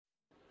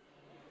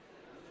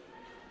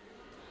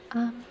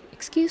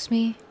Excuse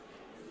me.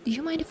 Do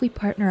you mind if we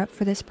partner up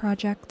for this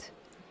project?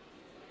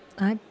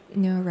 I'm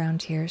new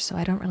around here, so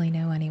I don't really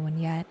know anyone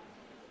yet.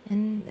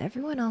 And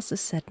everyone else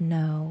has said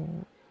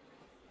no.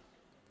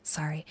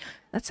 Sorry,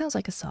 that sounds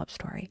like a sob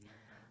story.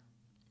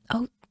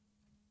 Oh,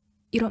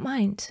 you don't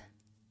mind?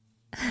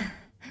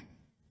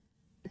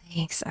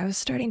 Thanks, I was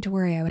starting to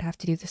worry I would have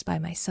to do this by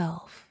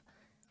myself.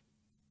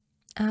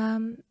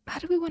 How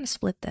do we want to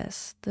split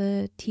this?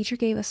 The teacher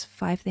gave us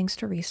 5 things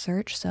to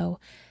research, so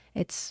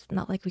it's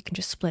not like we can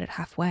just split it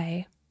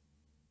halfway.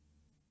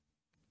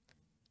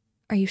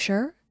 Are you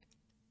sure?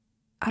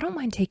 I don't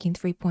mind taking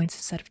 3 points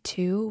instead of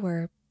two,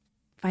 or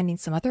finding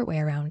some other way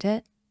around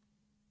it.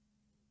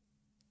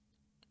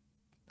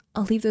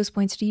 I'll leave those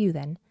points to you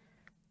then.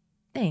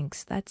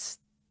 Thanks, that's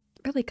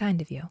really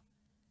kind of you.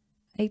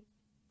 I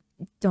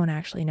don't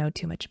actually know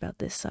too much about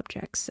this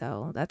subject,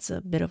 so that's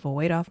a bit of a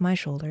weight off my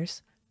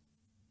shoulders.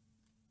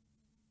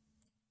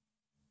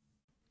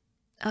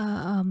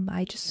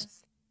 I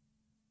just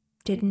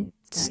didn't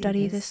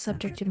study this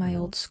subject in my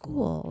old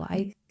school.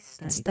 I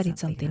studied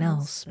something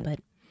else, but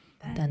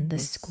then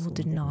this school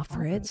didn't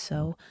offer it,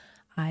 so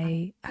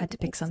I had to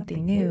pick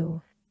something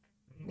new.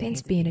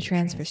 Pains being a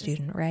transfer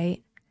student,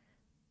 right?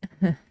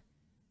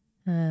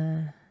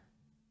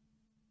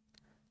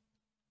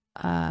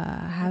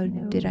 How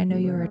did I know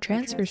you were a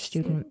transfer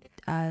student?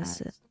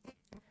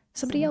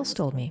 Somebody else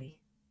told me.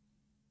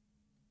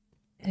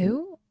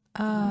 Who?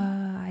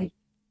 I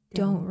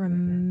don't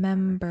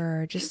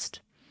remember. Just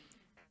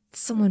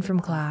someone from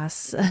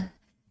class.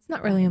 It's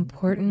not really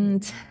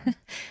important.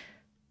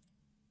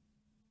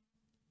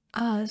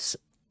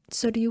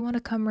 So do you want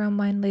to come around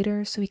mine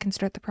later so we can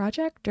start the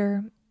project,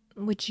 or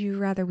would you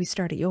rather we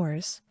start at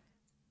yours?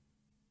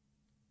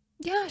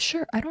 Yeah,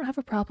 sure. I don't have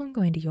a problem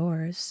going to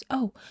yours.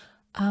 Oh,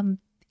 can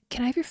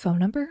I have your phone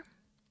number?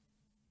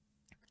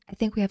 I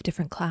think we have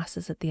different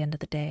classes at the end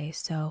of the day,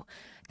 so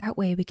that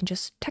way we can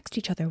just text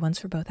each other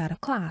once we're both out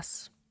of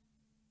class.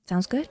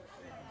 Sounds good?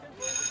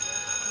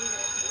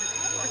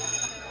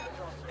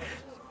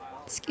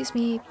 Excuse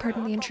me,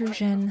 pardon the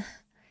intrusion.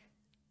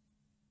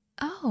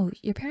 Oh,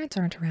 your parents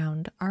aren't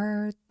around.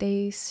 Are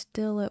they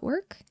still at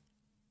work?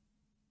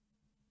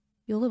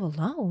 You live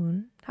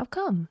alone? How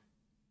come?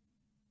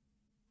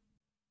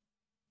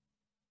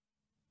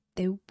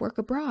 They work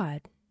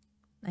abroad.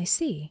 I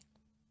see.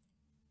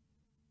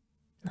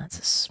 That's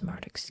a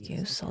smart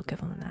excuse, I'll give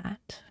them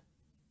that.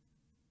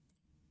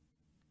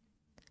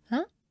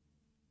 Huh?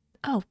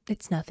 Oh,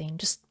 it's nothing,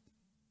 just...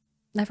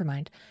 Never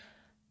mind.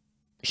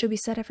 Should we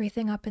set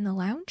everything up in the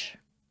lounge?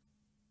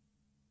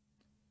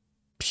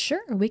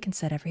 Sure, we can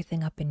set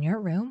everything up in your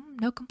room.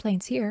 No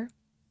complaints here.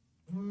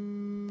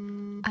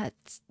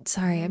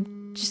 Sorry,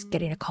 I'm just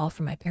getting a call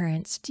from my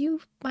parents. Do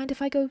you mind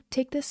if I go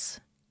take this?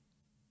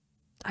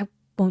 I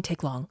won't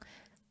take long.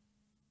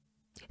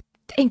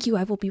 Thank you,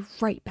 I will be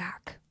right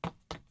back.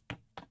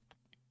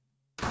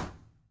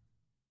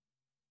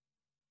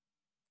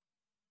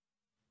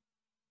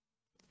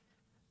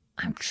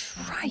 I'm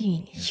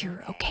trying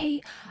here,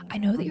 okay? I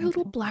know that your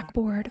little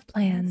blackboard of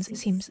plans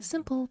seems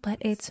simple, but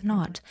it's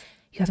not.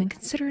 You haven't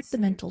considered the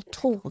mental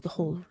toll. The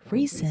whole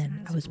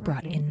reason I was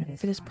brought in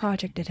for this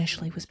project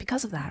initially was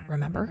because of that,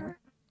 remember?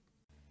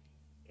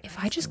 If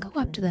I just go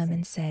up to them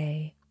and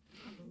say,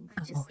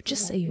 oh,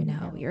 just so you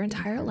know, your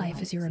entire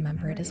life as you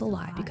remember it is a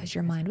lie because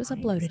your mind was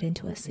uploaded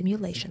into a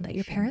simulation that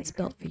your parents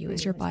built for you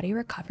as your body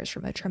recovers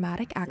from a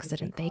traumatic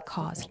accident they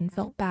caused and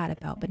felt bad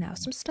about, but now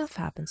some stuff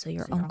happened, so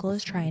your uncle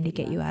is trying to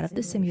get you out of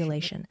the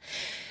simulation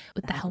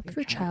with the help of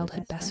your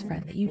childhood best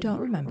friend that you don't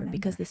remember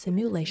because the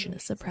simulation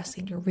is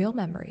suppressing your real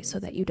memory so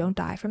that you don't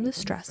die from the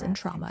stress and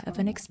trauma of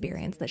an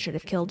experience that should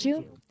have killed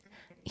you.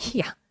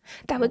 Yeah,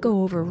 that would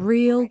go over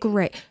real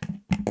great.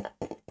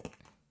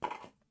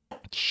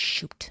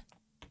 Shoot.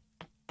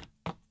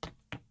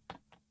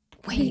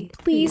 Wait,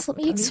 please, let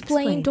me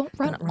explain. Don't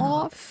run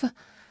off.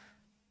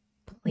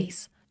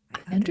 Please,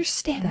 I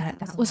understand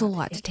that was a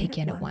lot to take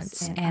in at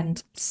once,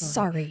 and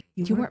sorry,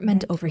 you weren't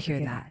meant to overhear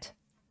that.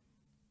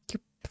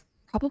 You're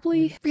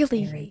probably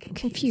really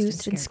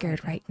confused and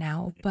scared right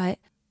now, but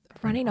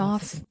running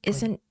off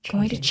isn't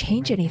going to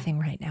change anything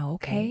right now,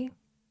 okay?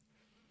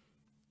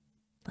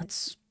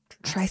 Let's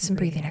try some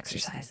breathing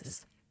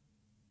exercises.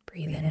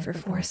 Breathe in for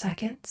 4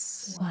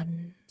 seconds.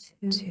 1,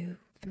 2,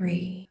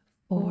 3,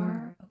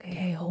 4.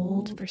 Okay,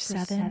 hold for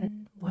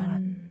 7.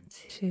 1,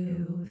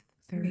 2,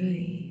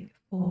 3,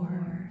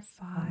 4,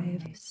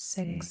 5,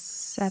 6,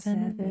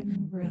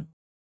 7.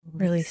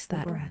 Release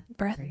that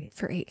breath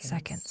for 8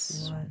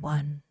 seconds.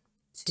 1,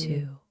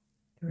 2,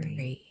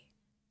 3,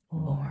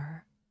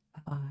 4,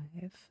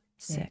 5,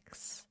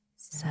 6,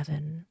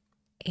 7,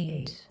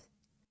 8.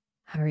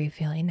 How are you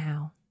feeling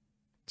now?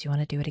 Do you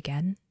want to do it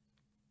again?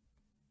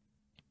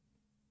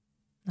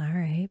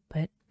 Alright,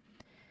 but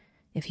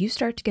if you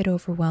start to get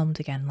overwhelmed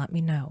again, let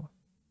me know.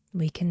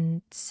 We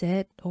can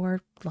sit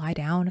or lie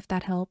down if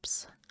that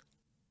helps.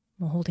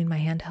 Will holding my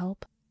hand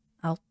help?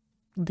 I'll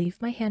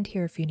leave my hand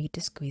here if you need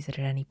to squeeze it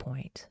at any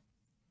point.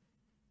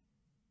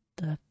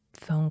 The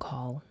phone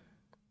call.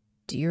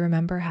 Do you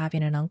remember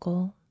having an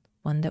uncle?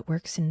 one that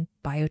works in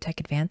biotech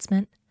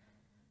advancement?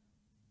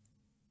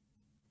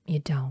 You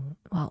don't?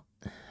 Well,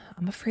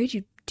 I'm afraid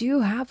you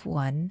do have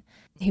one.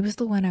 He was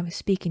the one I was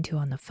speaking to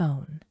on the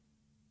phone.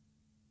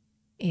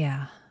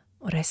 Yeah,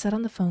 what I said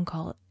on the phone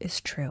call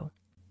is true.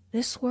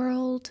 This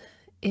world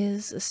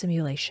is a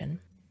simulation.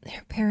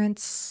 Your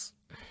parents,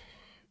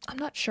 I'm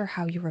not sure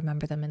how you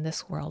remember them in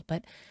this world,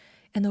 but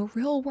in the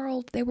real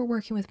world, they were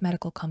working with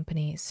medical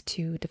companies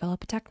to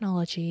develop a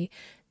technology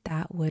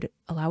that would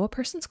allow a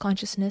person's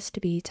consciousness to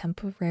be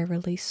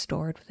temporarily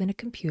stored within a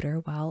computer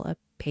while a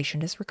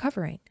patient is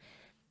recovering.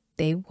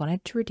 They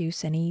wanted to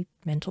reduce any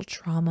mental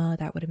trauma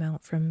that would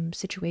amount from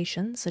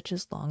situations such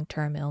as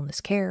long-term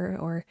illness care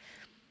or,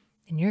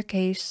 in your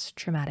case,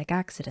 traumatic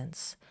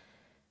accidents.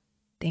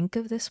 Think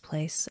of this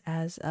place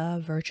as a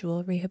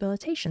virtual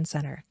rehabilitation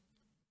center.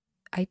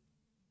 I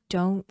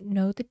don't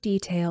know the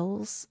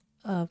details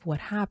of what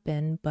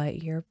happened,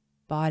 but your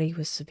body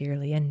was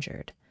severely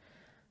injured.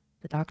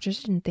 The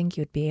doctors didn't think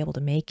you'd be able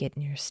to make it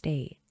in your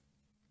state.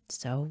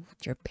 So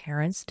your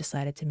parents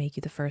decided to make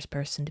you the first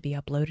person to be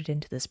uploaded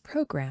into this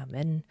program,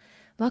 and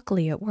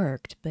luckily it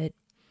worked, but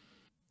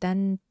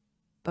then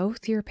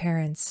both your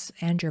parents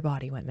and your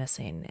body went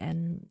missing,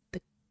 and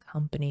the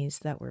companies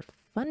that were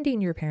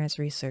funding your parents'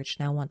 research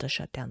now want to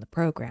shut down the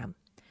program.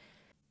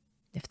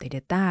 If they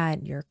did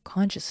that, your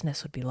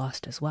consciousness would be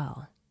lost as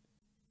well.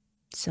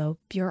 So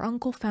your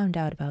uncle found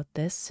out about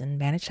this and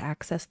managed to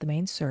access the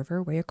main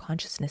server where your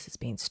consciousness is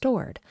being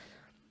stored,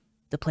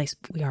 the place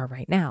we are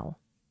right now.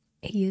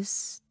 He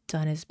has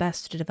done his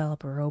best to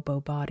develop a robo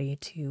body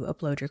to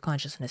upload your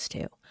consciousness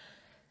to.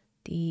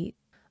 The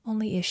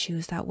only issue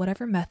is that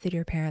whatever method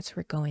your parents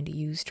were going to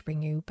use to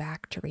bring you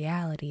back to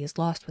reality is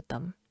lost with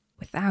them.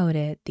 Without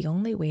it, the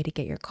only way to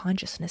get your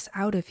consciousness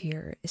out of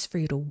here is for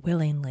you to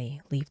willingly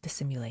leave the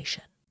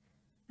simulation.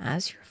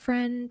 As your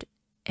friend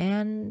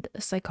and a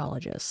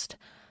psychologist,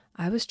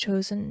 I was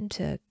chosen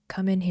to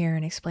come in here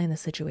and explain the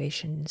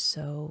situation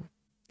so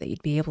that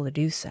you'd be able to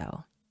do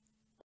so.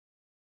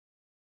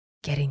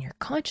 Getting your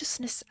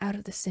consciousness out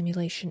of the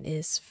simulation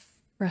is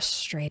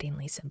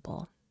frustratingly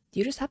simple.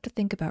 You just have to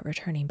think about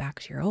returning back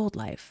to your old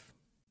life.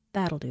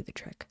 That'll do the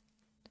trick.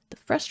 The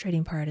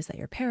frustrating part is that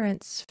your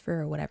parents,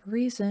 for whatever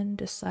reason,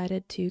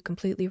 decided to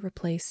completely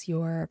replace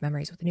your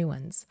memories with new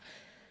ones.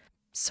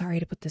 Sorry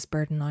to put this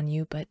burden on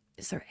you, but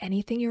is there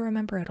anything you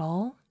remember at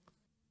all?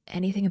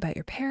 Anything about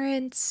your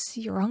parents,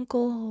 your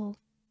uncle,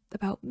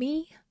 about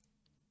me?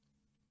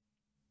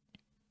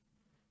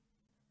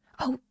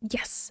 Oh,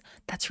 yes,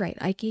 that's right.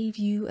 I gave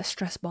you a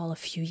stress ball a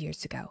few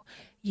years ago.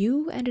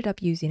 You ended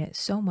up using it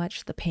so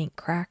much the paint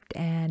cracked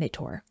and it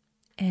tore.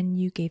 And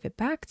you gave it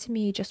back to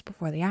me just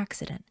before the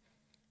accident.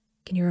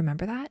 Can you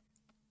remember that?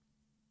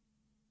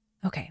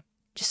 Okay,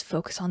 just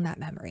focus on that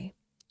memory.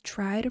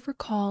 Try to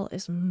recall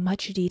as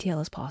much detail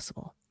as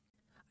possible.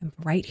 I'm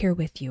right here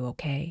with you,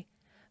 okay?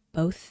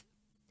 Both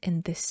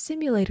in this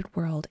simulated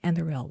world and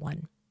the real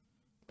one.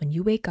 When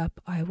you wake up,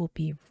 I will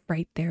be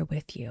right there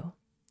with you.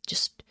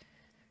 Just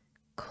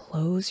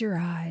close your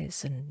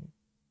eyes and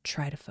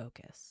try to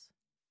focus.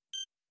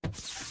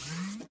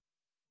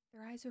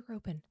 Their eyes are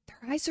open.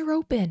 Their eyes are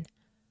open.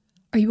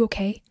 Are you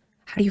okay?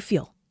 How do you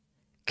feel?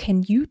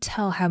 Can you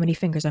tell how many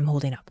fingers I'm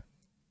holding up?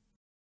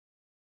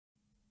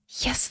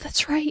 Yes,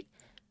 that's right.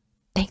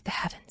 Thank the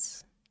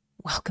heavens.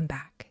 Welcome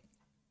back.